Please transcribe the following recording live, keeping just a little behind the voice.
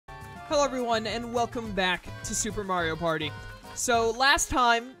Hello everyone, and welcome back to Super Mario Party. So, last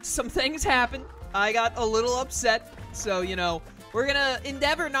time, some things happened. I got a little upset, so, you know, we're gonna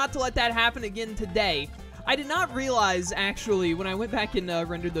endeavor not to let that happen again today. I did not realize, actually, when I went back and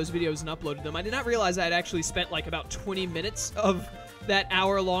rendered those videos and uploaded them, I did not realize I had actually spent, like, about 20 minutes of that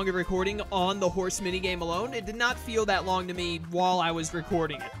hour-long of recording on the horse minigame alone. It did not feel that long to me while I was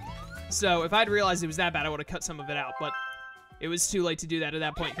recording it. So, if I'd realized it was that bad, I would have cut some of it out, but it was too late to do that at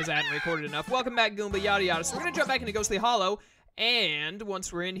that point because I hadn't recorded enough. Welcome back, Goomba, yada yada. So we're gonna jump back into Ghostly Hollow, and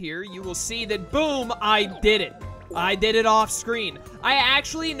once we're in here, you will see that, boom, I did it. I did it off screen. I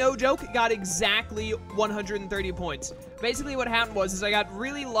actually, no joke, got exactly 130 points. Basically what happened was I got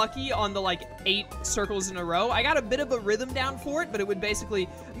really lucky on the, like, 8 circles in a row. I got a bit of a rhythm down for it, but it would basically,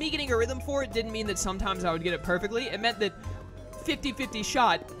 me getting a rhythm for it didn't mean that sometimes I would get it perfectly. It meant that 50-50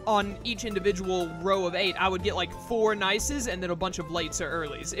 shot on each individual row of 8, I would get like 4 nices and then a bunch of lates or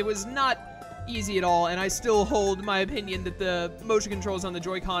earlies. It was not easy at all, and I still hold my opinion that the motion controls on the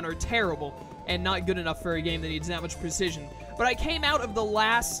Joy-Con are terrible and not good enough for a game that needs that much precision. But I came out of the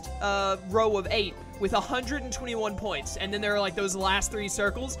last row of 8 with 121 points, and then there are like those last 3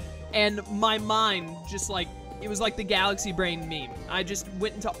 circles, and my mind just like, it was like the Galaxy Brain meme. I just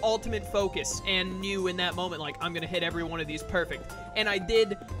went into ultimate focus and knew in that moment, like, I'm gonna hit every one of these perfect. And I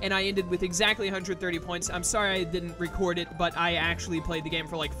did, and I ended with exactly 130 points. I'm sorry I didn't record it, but I actually played the game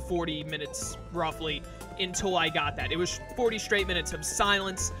for like 40 minutes, roughly, until I got that. It was 40 straight minutes of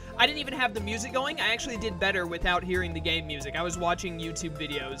silence. I didn't even have the music going. I actually did better without hearing the game music. I was watching YouTube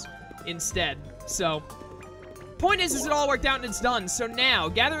videos instead, so point is it all worked out and it's done. So now,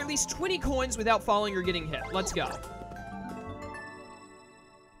 gather at least 20 coins without falling or getting hit. Let's go.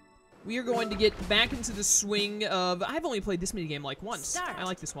 We are going to get back into the swing of... I've only played this minigame like once. Start. I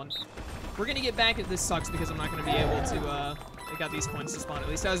like this one. We're going to get back at... This sucks because I'm not going to be able to take out these coins to spawn. At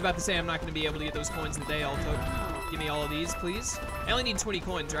least I was about to say I'm not going to be able to get those coins that they all took. Give me all of these, please. I only need 20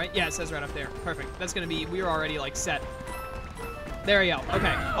 coins, right? Yeah, it says right up there. Perfect. That's going to be... We're already, like, set. There we go.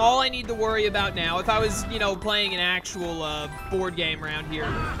 Okay. All I need to worry about now, if I was, you know, playing an actual board game around here,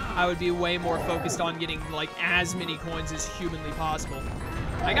 I would be way more focused on getting, like, as many coins as humanly possible.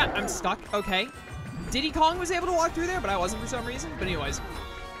 I'm stuck. Okay. Diddy Kong was able to walk through there, but I wasn't for some reason. But anyways,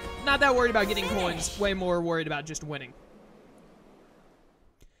 not that worried about getting coins. Way more worried about just winning.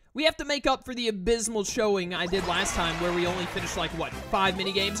 We have to make up for the abysmal showing I did last time where we only finished, like, what, 5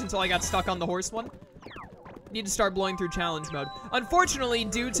 minigames until I got stuck on the horse one? Need to start blowing through challenge mode. Unfortunately,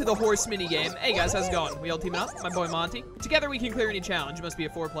 due to the horse minigame... Hey guys, how's it going? We all teaming up? My boy Monty. Together we can clear any challenge. It must be a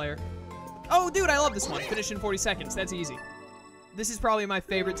 4-player. Oh, dude, I love this one. Finish in 40 seconds. That's easy. This is probably my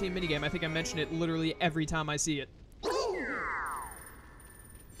favorite team minigame. I think I mention it literally every time I see it.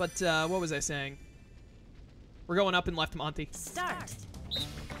 But, what was I saying? We're going up and left, Monty. Start.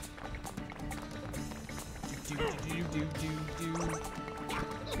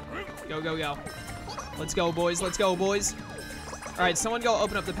 Go, go, go. Let's go, boys. Let's go, boys. All right, someone go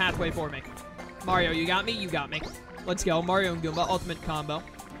open up the pathway for me. Mario, you got me? You got me. Let's go. Mario and Goomba, ultimate combo.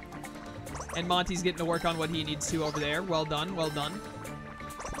 And Monty's getting to work on what he needs to over there. Well done. Well done.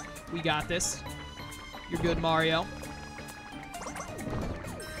 We got this. You're good, Mario.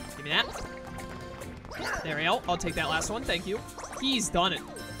 Give me that. There we go. I'll take that last one. Thank you. He's done it.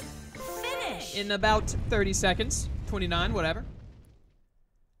 Finish. In about 30 seconds. 29, whatever.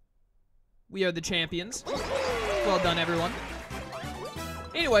 We are the champions. Well done, everyone.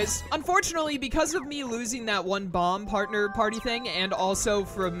 Anyways, unfortunately, because of me losing that one bomb partner party thing, and also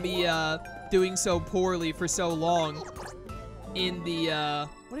from me doing so poorly for so long in the,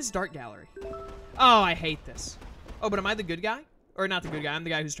 what is Dark Gallery? Oh, I hate this. Oh, but am I the good guy? Or not the good guy, I'm the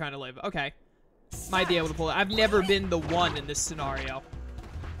guy who's trying to live. Okay. Might be able to pull it. I've never been the one in this scenario.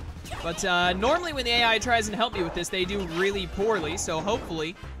 But normally when the AI tries and help me with this, they do really poorly, so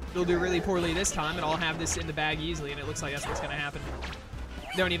hopefully they'll do really poorly this time, and I'll have this in the bag easily, and it looks like that's what's going to happen.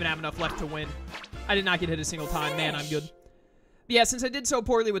 They don't even have enough left to win. I did not get hit a single time. Man, I'm good. But yeah, since I did so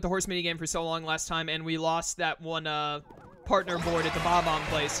poorly with the horse minigame for so long last time, and we lost that one partner board at the Bob-omb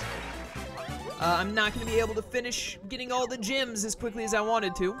place, I'm not going to be able to finish getting all the gems as quickly as I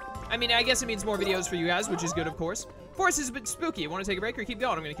wanted to. I mean, I guess it means more videos for you guys, which is good, of course. Force is a bit spooky. Want to take a break or keep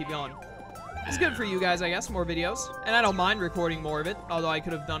going? I'm going to keep going. It's good for you guys, I guess, more videos. And I don't mind recording more of it, although I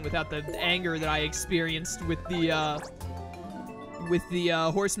could have done without the anger that I experienced with the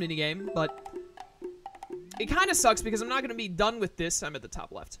horse minigame, but it kind of sucks because I'm not going to be done with this. I'm at the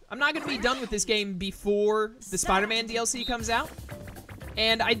top left. I'm not going to be done with this game before the Spider-Man DLC comes out.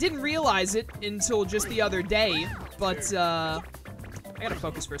 And I didn't realize it until just the other day, but I gotta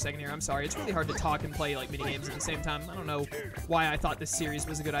focus for a second here. I'm sorry. It's really hard to talk and play, like, minigames at the same time. I don't know why I thought this series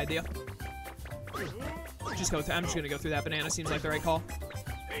was a good idea. I'm just gonna go through that banana. Seems like the right call.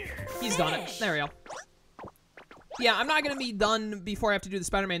 He's done it. There we go. Yeah, I'm not gonna be done before I have to do the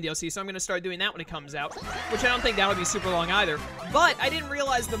Spider-Man DLC, so I'm gonna start doing that when it comes out, which I don't think that would be super long either. But I didn't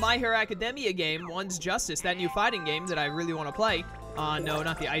realize the My Hero Academia game, One's Justice, that new fighting game that I really want to play. No,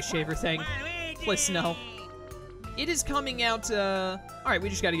 not the Ice Shaver thing. Please, no. It is coming out, alright, we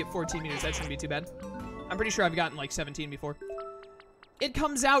just gotta get 14 meters. That shouldn't be too bad. I'm pretty sure I've gotten, like, 17 before. It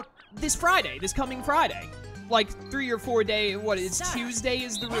comes out this Friday, this coming Friday. Like, 3 or 4 day, what, it's Tuesday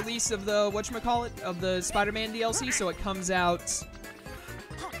is the release of the, whatchamacallit, of the Spider-Man DLC, so it comes out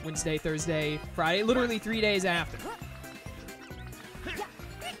Wednesday, Thursday, Friday, literally 3 days after.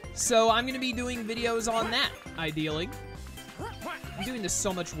 So I'm gonna be doing videos on that, ideally. I'm doing this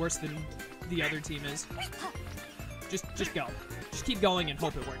so much worse than the other team is. Just go. Just keep going and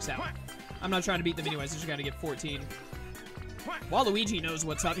hope it works out. I'm not trying to beat them anyways, I just gotta get 14. Waluigi knows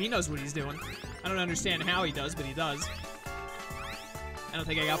what's up, he knows what he's doing. I don't understand how he does, but he does. I don't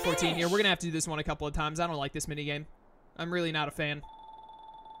think I got 14 here. We're gonna have to do this one a couple of times. I don't like this minigame. I'm really not a fan.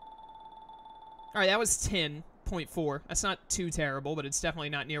 Alright, that was 10.4. That's not too terrible, but it's definitely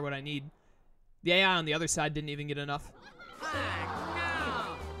not near what I need. The AI on the other side didn't even get enough.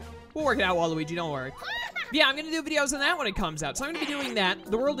 We'll work it out, Waluigi, don't worry. Yeah, I'm gonna do videos on that when it comes out. So I'm gonna be doing that.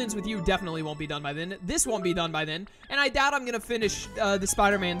 The World Ends With You definitely won't be done by then. This won't be done by then. And I doubt I'm gonna finish the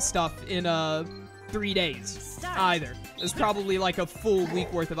Spider-Man stuff in 3 days either. There's probably like a full week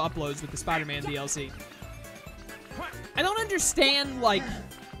worth of uploads with the Spider-Man DLC. I don't understand, like,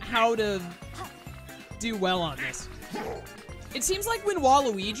 how to do well on this. It seems like when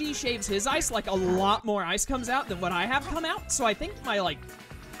Waluigi shaves his ice, like, a lot more ice comes out than what I have come out. So I think my, like,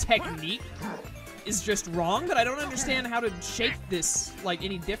 technique is just wrong, but I don't understand how to shape this, like,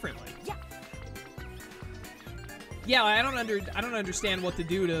 any differently. Yeah, I don't understand what to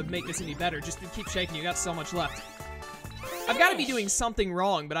do to make this any better. Just to keep shaking, you got so much left. I've got to be doing something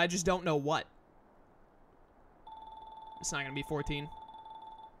wrong, but I just don't know what. It's not gonna be 14.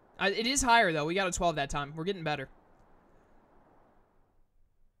 It is higher, though. We got a 12 that time. We're getting better.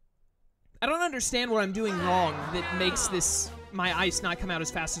 I don't understand what I'm doing wrong that makes my ice not come out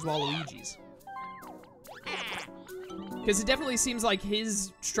as fast as Waluigi's. Because it definitely seems like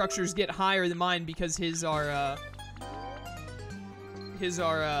his structures get higher than mine because his are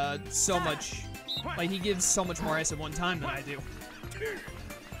so much, like, he gives so much more ice at one time than I do.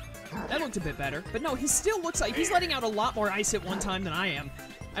 That looked a bit better, but no, he still looks like he's letting out a lot more ice at one time than I am.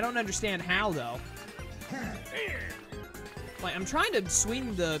 I don't understand how, though. Like, I'm trying to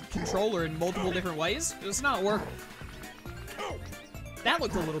swing the controller in multiple different ways. It's not working. That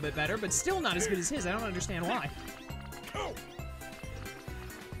looked a little bit better, but still not as good as his. I don't understand why.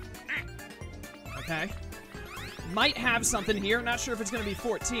 Okay. Might have something here. Not sure if it's going to be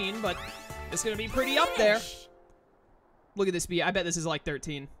 14, but it's going to be pretty up there. Look at this beat. I bet this is like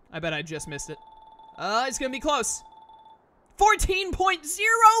 13. I bet I just missed it. It's going to be close.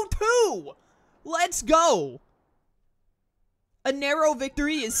 14.02! Let's go! A narrow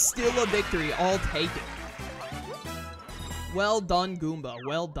victory is still a victory. I'll take it. Well done, Goomba.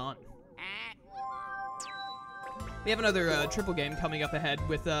 Well done. We have another triple game coming up ahead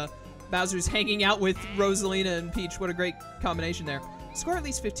with Bowser's hanging out with Rosalina and Peach. What a great combination there. Score at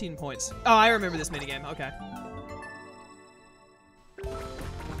least 15 points. Oh, I remember this minigame. Okay.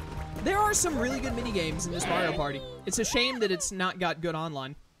 There are some really good minigames in this Mario Party. It's a shame that it's not got good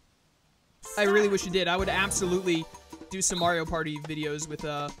online. I really wish it did. I would absolutely do some Mario Party videos with,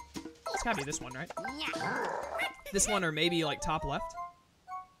 it's gotta be this one, right? This one, or maybe, like, top left?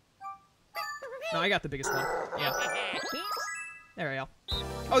 No, I got the biggest one. Yeah. There we go.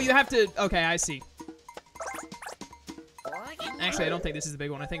 Oh, you have to... Okay, I see. Actually, I don't think this is the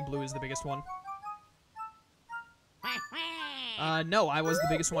big one. I think blue is the biggest one. No, I was the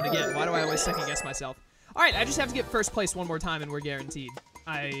biggest one again. Why do I always second guess myself? Alright, I just have to get first place one more time and we're guaranteed.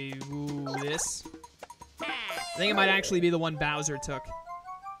 Ooh, this. I think it might actually be the one Bowser took.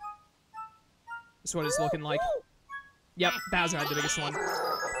 That's what it's looking like. Yep, Bowser had the biggest one.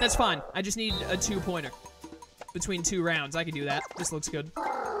 That's fine. I just need a 2-pointer between 2 rounds. I can do that. This looks good.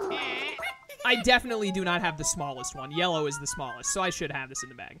 I definitely do not have the smallest one. Yellow is the smallest, so I should have this in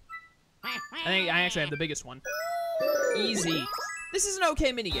the bag. I think I actually have the biggest one. Easy. This is an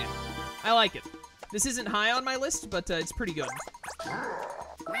okay minigame. I like it. This isn't high on my list, but it's pretty good.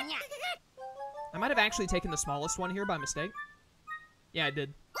 I might have actually taken the smallest one here by mistake. Yeah, I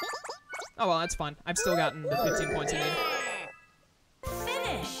did. Oh, well, that's fine. I've still gotten the 15 points I need.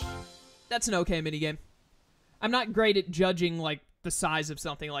 Finish. That's an okay minigame. I'm not great at judging, like, the size of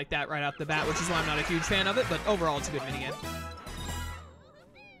something like that right off the bat, which is why I'm not a huge fan of it, but overall it's a good minigame.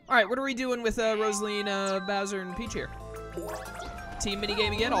 Alright, what are we doing with Rosalina, Bowser, and Peach here? Team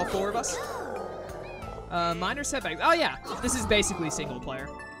minigame again, all 4 of us. Minor setbacks. Oh yeah, this is basically single player.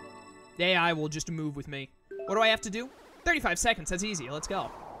 The AI will just move with me. What do I have to do? 35 seconds, that's easy, let's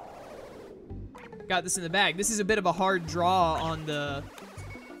go. Got this in the bag. This is a bit of a hard draw on the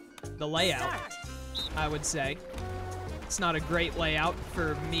layout, I would say. It's not a great layout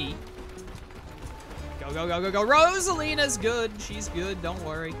for me. Go, go, go, go, go. Rosalina's good. She's good. Don't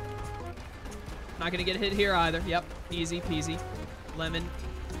worry. Not gonna get hit here either. Yep. Easy peasy. Lemon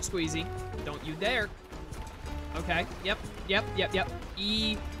squeezy. Don't you dare. Okay. Yep. Yep. Yep. Yep.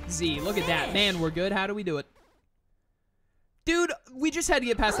 Easy. Look at that. Man, we're good. How do we do it? Dude, we just had to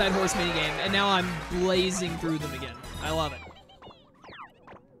get past that horse minigame, and now I'm blazing through them again. I love it.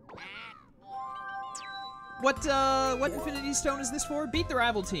 What Infinity Stone is this for? Beat the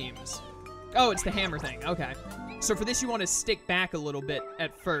rival teams. Oh, it's the hammer thing. Okay. So for this, you want to stick back a little bit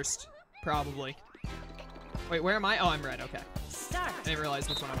at first, probably. Wait, where am I? Oh, I'm red. Okay. Start. I didn't realize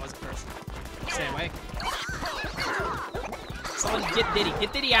which one I was at first. Stay away. Someone get Diddy.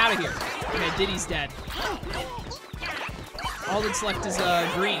 Get Diddy out of here. Okay, Diddy's dead. All that's left is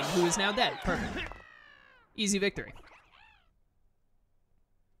Green, who is now dead. Perfect. Easy victory.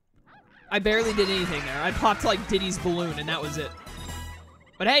 I barely did anything there. I popped like Diddy's balloon, and that was it.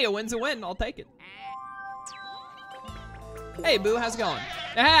 But hey, a win's a win. I'll take it. Hey, Boo, how's it going?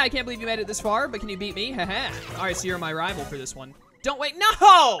 Haha, I can't believe you made it this far, but can you beat me? Haha. All right, so you're my rival for this one. Don't wait.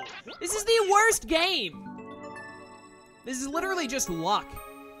 No! This is the worst game. This is literally just luck.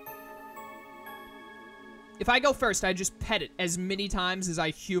 If I go first, I just pet it as many times as I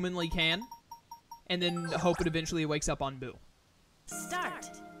humanly can, and then hope it eventually wakes up on Boo. Start.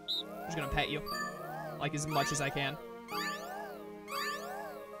 I'm just gonna pet you, like as much as I can.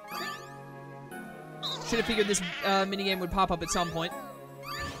 Should have figured this minigame would pop up at some point.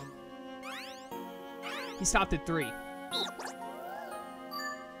 He stopped at 3.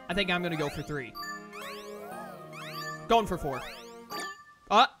 I think I'm gonna go for 3. Going for 4.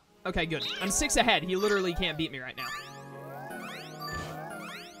 Okay, good. I'm 6 ahead. He literally can't beat me right now.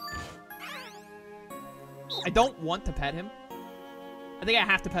 I don't want to pet him. I think I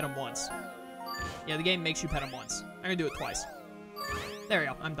have to pet him once. Yeah, the game makes you pet him once. I'm gonna do it twice. There we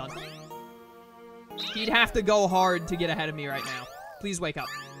go. I'm done. He'd have to go hard to get ahead of me right now. Please wake up.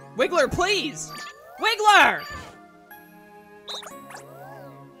 Wiggler, please! Wiggler!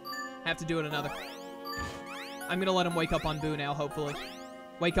 Have to do it another. I'm gonna let him wake up on Boo now, hopefully.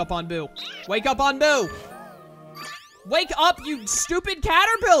 Wake up on Boo. Wake up on Boo! Wake up, you stupid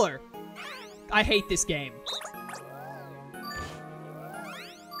caterpillar! I hate this game.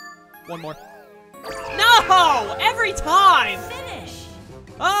 One more. No! Every time! Finish.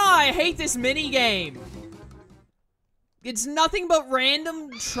 Oh, I hate this mini game. It's nothing but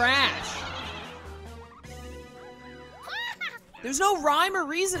random trash. There's no rhyme or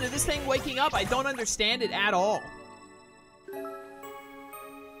reason to this thing waking up. I don't understand it at all.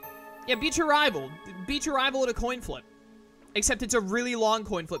 Yeah, beat your rival. Beat your rival at a coin flip. Except it's a really long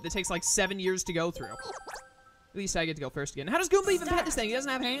coin flip that takes like 7 years to go through. At least I get to go first again. How does Goomba even pet this thing? He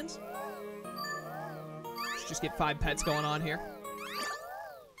doesn't have hands? Let's just get 5 pets going on here.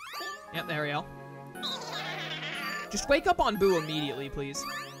 Yep, there we go. Just wake up on Boo immediately, please.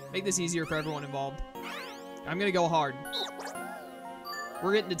 Make this easier for everyone involved. I'm gonna go hard.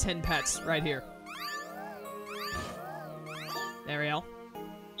 We're getting to 10 pets right here. There we go.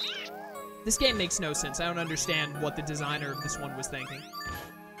 This game makes no sense. I don't understand what the designer of this one was thinking.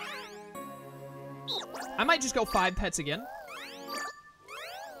 I might just go 5 pets again.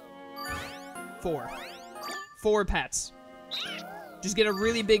 4. 4 pets. Just get a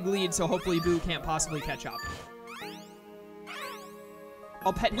really big lead so hopefully Boo can't possibly catch up.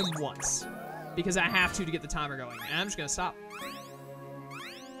 I'll pet him once. Because I have to get the timer going. And I'm just gonna stop.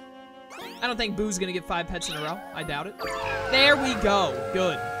 I don't think Boo's gonna get 5 pets in a row. I doubt it. There we go.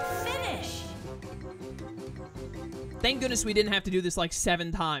 Good. Finish. Thank goodness we didn't have to do this like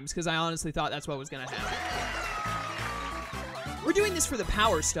 7 times, because I honestly thought that's what was gonna happen. We're doing this for the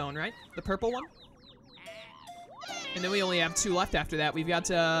Power Stone, right? The purple one? And then we only have 2 left after that. We've got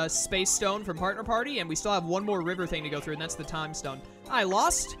Space Stone from Partner Party, and we still have 1 more river thing to go through, and that's the Time Stone. I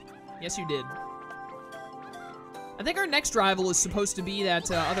lost? Yes, you did. I think our next rival is supposed to be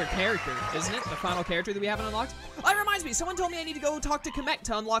that other character, isn't it? The final character that we haven't unlocked? Oh, that reminds me. Someone told me I need to go talk to Kamek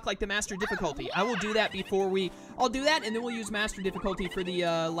to unlock, like, the Master Difficulty. I will do that before we... I'll do that, and then we'll use Master Difficulty for the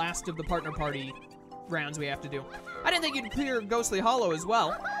last of the Partner Party rounds we have to do. I didn't think you'd clear Ghostly Hollow as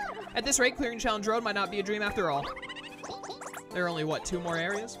well. At this rate, clearing Challenge Road might not be a dream after all. There are only, what, 2 more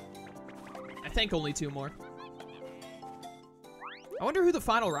areas? I think only 2 more. I wonder who the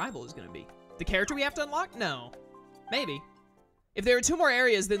final rival is going to be. The character we have to unlock? No. Maybe. If there are 2 more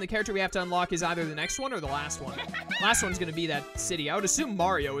areas, then the character we have to unlock is either the next one or the last one. Last one's going to be that city. I would assume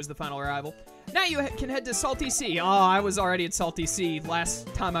Mario is the final rival. Now you can head to Salty Sea. Oh, I was already at Salty Sea last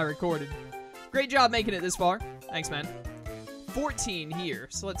time I recorded. Great job making it this far. Thanks, man. 14 here.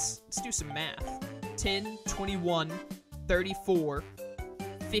 So let's do some math. 10, 21, 34,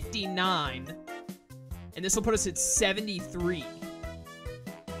 59. And this will put us at 73.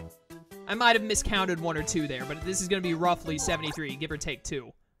 I might have miscounted 1 or 2 there, but this is going to be roughly 73, give or take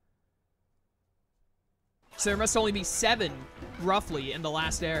 2. So there must only be 7, roughly, in the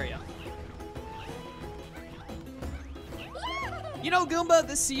last area. You know, Goomba,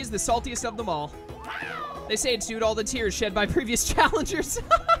 this sea is the saltiest of them all. They say it's due to all the tears shed by previous challengers.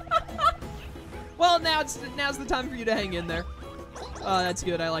 Well, now's the time for you to hang in there. Oh, that's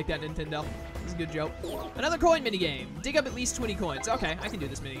good. I like that, Nintendo. It's a good joke. Another coin minigame. Dig up at least 20 coins. Okay, I can do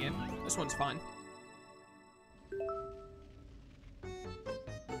this minigame. This one's fine.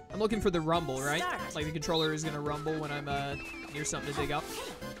 I'm looking for the rumble, right? Like the controller is gonna rumble when I'm near something to dig up.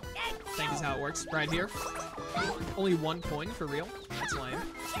 I think is how it works. Right here. Only 1 coin for real. That's lame.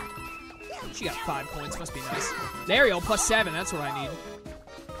 She got 5 points. Must be nice. There we go. +7. That's what I need.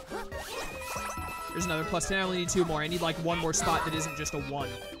 There's another +10. I only need 2 more. I need like 1 more spot that isn't just a 1.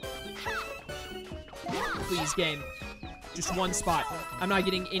 Please, game. Just 1 spot. I'm not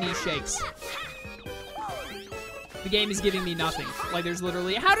getting any shakes. The game is giving me nothing. Like there's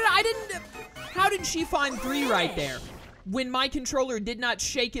literally, how did she find 3 right there when my controller did not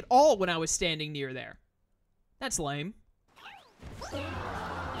shake at all when I was standing near there? That's lame.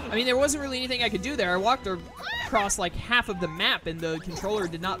 I mean, there wasn't really anything I could do there. I walked across like half of the map and the controller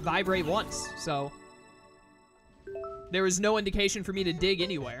did not vibrate once. So there was no indication for me to dig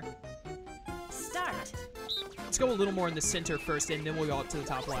anywhere. Start. Let's go a little more in the center first, and then we'll go up to the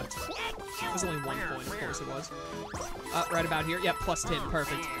top left. It was only 1 point, of course it was. Right about here. Yep, +10,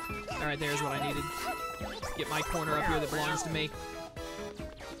 perfect. All right, there's what I needed. Get my corner up here that belongs to me.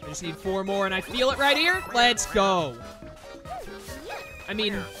 I just need 4 more, and I feel it right here. Let's go. I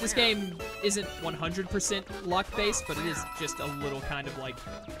mean, this game isn't 100% luck-based, but it is just a little kind of like,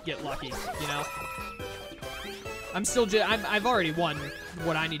 get lucky, you know? I'm still I've already won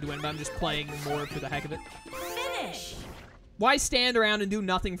what I need to win, but I'm just playing more for the heck of it. Finish. Why stand around and do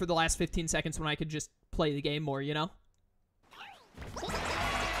nothing for the last 15 seconds when I could just play the game more, you know?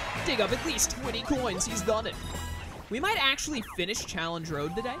 Dig up at least 20 coins. He's done it. We might actually finish Challenge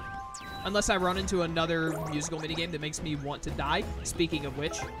Road today. Unless I run into another musical minigame that makes me want to die. Speaking of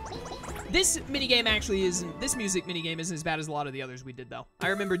which. This minigame actually isn't... This music minigame isn't as bad as a lot of the others we did, though. I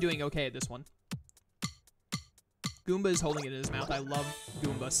remember doing okay at this one. Goomba is holding it in his mouth. I love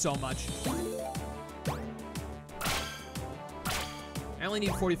Goomba so much. I only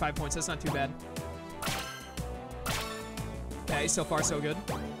need 45 points. That's not too bad. Okay, so far so good.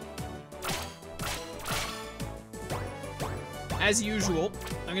 As usual,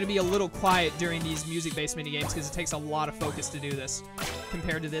 I'm going to be a little quiet during these music-based minigames because it takes a lot of focus to do this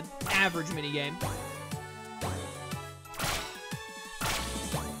compared to the average minigame.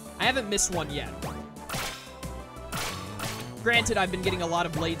 I haven't missed one yet. Granted, I've been getting a lot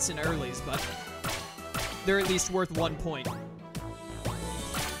of lates and earlies, but they're at least worth 1 point.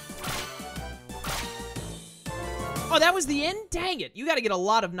 Oh, that was the end? Dang it. You got to get a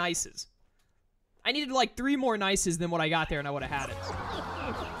lot of nices. I needed like 3 more nices than what I got there, and I would have had it.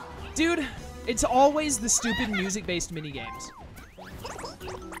 Dude, it's always the stupid music-based minigames.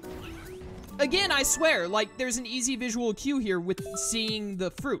 Again, I swear, like, there's an easy visual cue here with seeing the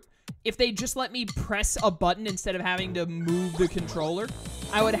fruit. If they just let me press a button instead of having to move the controller,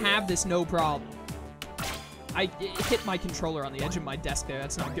 I would have this no problem. I hit my controller on the edge of my desk there.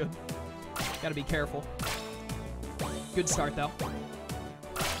 That's not good. Gotta be careful. Good start, though.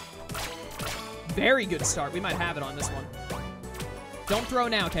 Very good start. We might have it on this one. Don't throw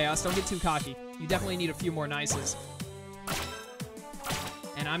now, Chaos. Don't get too cocky. You definitely need a few more nices.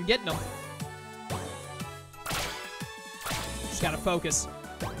 And I'm getting them. Just gotta focus.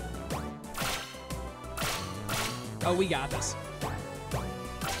 Oh, we got this.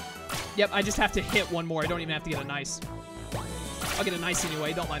 Yep, I just have to hit 1 more. I don't even have to get a nice. I'll get a nice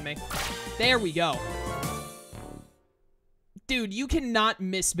anyway. Don't mind me. There we go. Dude, you cannot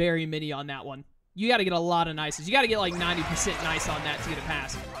miss very many on that one. You got to get a lot of nices. You got to get like 90% nice on that to get a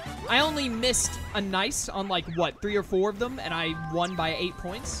pass. I only missed a nice on like, what, 3 or 4 of them, and I won by 8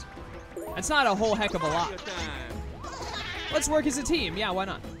 points? That's not a whole heck of a lot. Let's work as a team. Yeah, why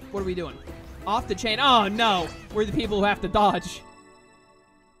not? What are we doing? Off the chain. Oh, no. We're the people who have to dodge.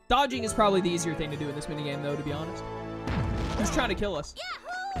 Dodging is probably the easier thing to do in this minigame, though, to be honest. Who's trying to kill us?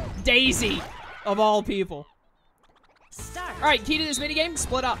 Yahoo! Daisy, of all people. Start. All right, key to this minigame,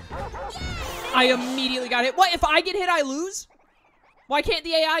 split up. I immediately got hit. What, if I get hit, I lose? Why can't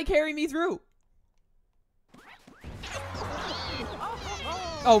the AI carry me through?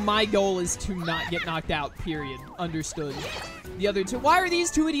 Oh, my goal is to not get knocked out, period. Understood. The other two, why are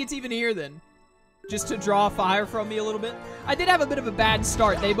these two idiots even here, then? Just to draw fire from me a little bit? I did have a bit of a bad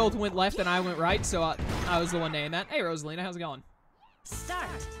start. They both went left and I went right, so I was the one to aim at. Hey, Rosalina, how's it going? Start.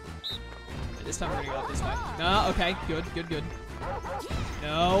 This time we're gonna go up this way. No, okay, good, good, good.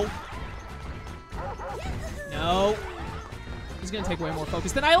 No. No. This is gonna take way more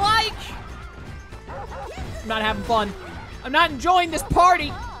focus than I like! I'm not having fun. I'm not enjoying this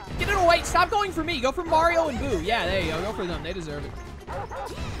party! Get it away! Stop going for me! Go for Mario and Boo. Yeah, there you go. Go for them. They deserve it.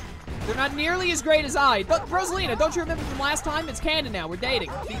 They're not nearly as great as I. But Rosalina, don't you remember from last time? It's canon now. We're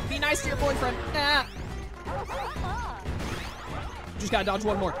dating. Be nice to your boyfriend. Nah. Just gotta dodge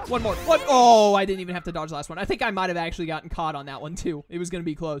one more. One more. One. Oh, I didn't even have to dodge the last one. I think I might have actually gotten caught on that one, too. It was gonna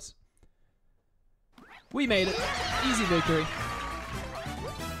be close. We made it. Easy victory.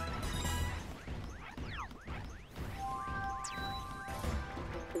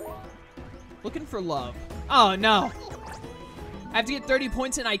 Looking for love. Oh, no. I have to get 30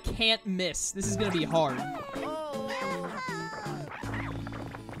 points and I can't miss. This is going to be hard.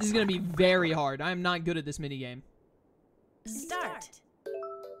 This is going to be very hard. I am not good at this minigame. Start.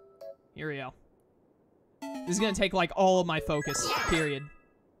 Here we go. This is going to take, like, all of my focus, period.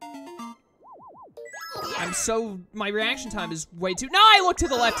 My reaction time is way too... No, I looked to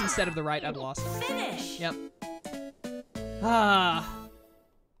the left instead of the right. I've lost. Finish. Yep. Ah...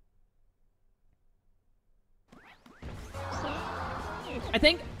 I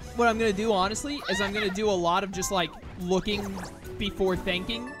think what I'm gonna do, honestly, is I'm gonna do a lot of just, like, looking before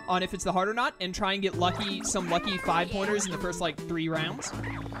thinking on if it's the hard or not, and try and get some lucky 5-pointers in the first, like, 3 rounds.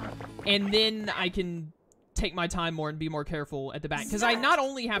 And then I can take my time more and be more careful at the back. Because I not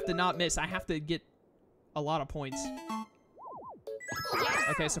only have to not miss, I have to get a lot of points.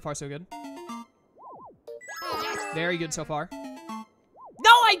 Okay, so far so good. Very good so far.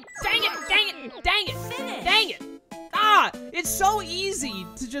 No, dang it! Ah, it's so easy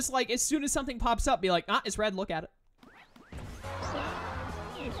to just, like, as soon as something pops up, be like, ah, it's red, look at it.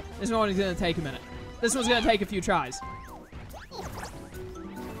 This one's gonna take a minute. This one's gonna take a few tries.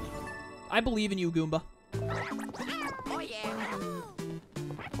 I believe in you, Goomba. Oh, yeah.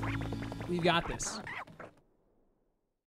 We've got this.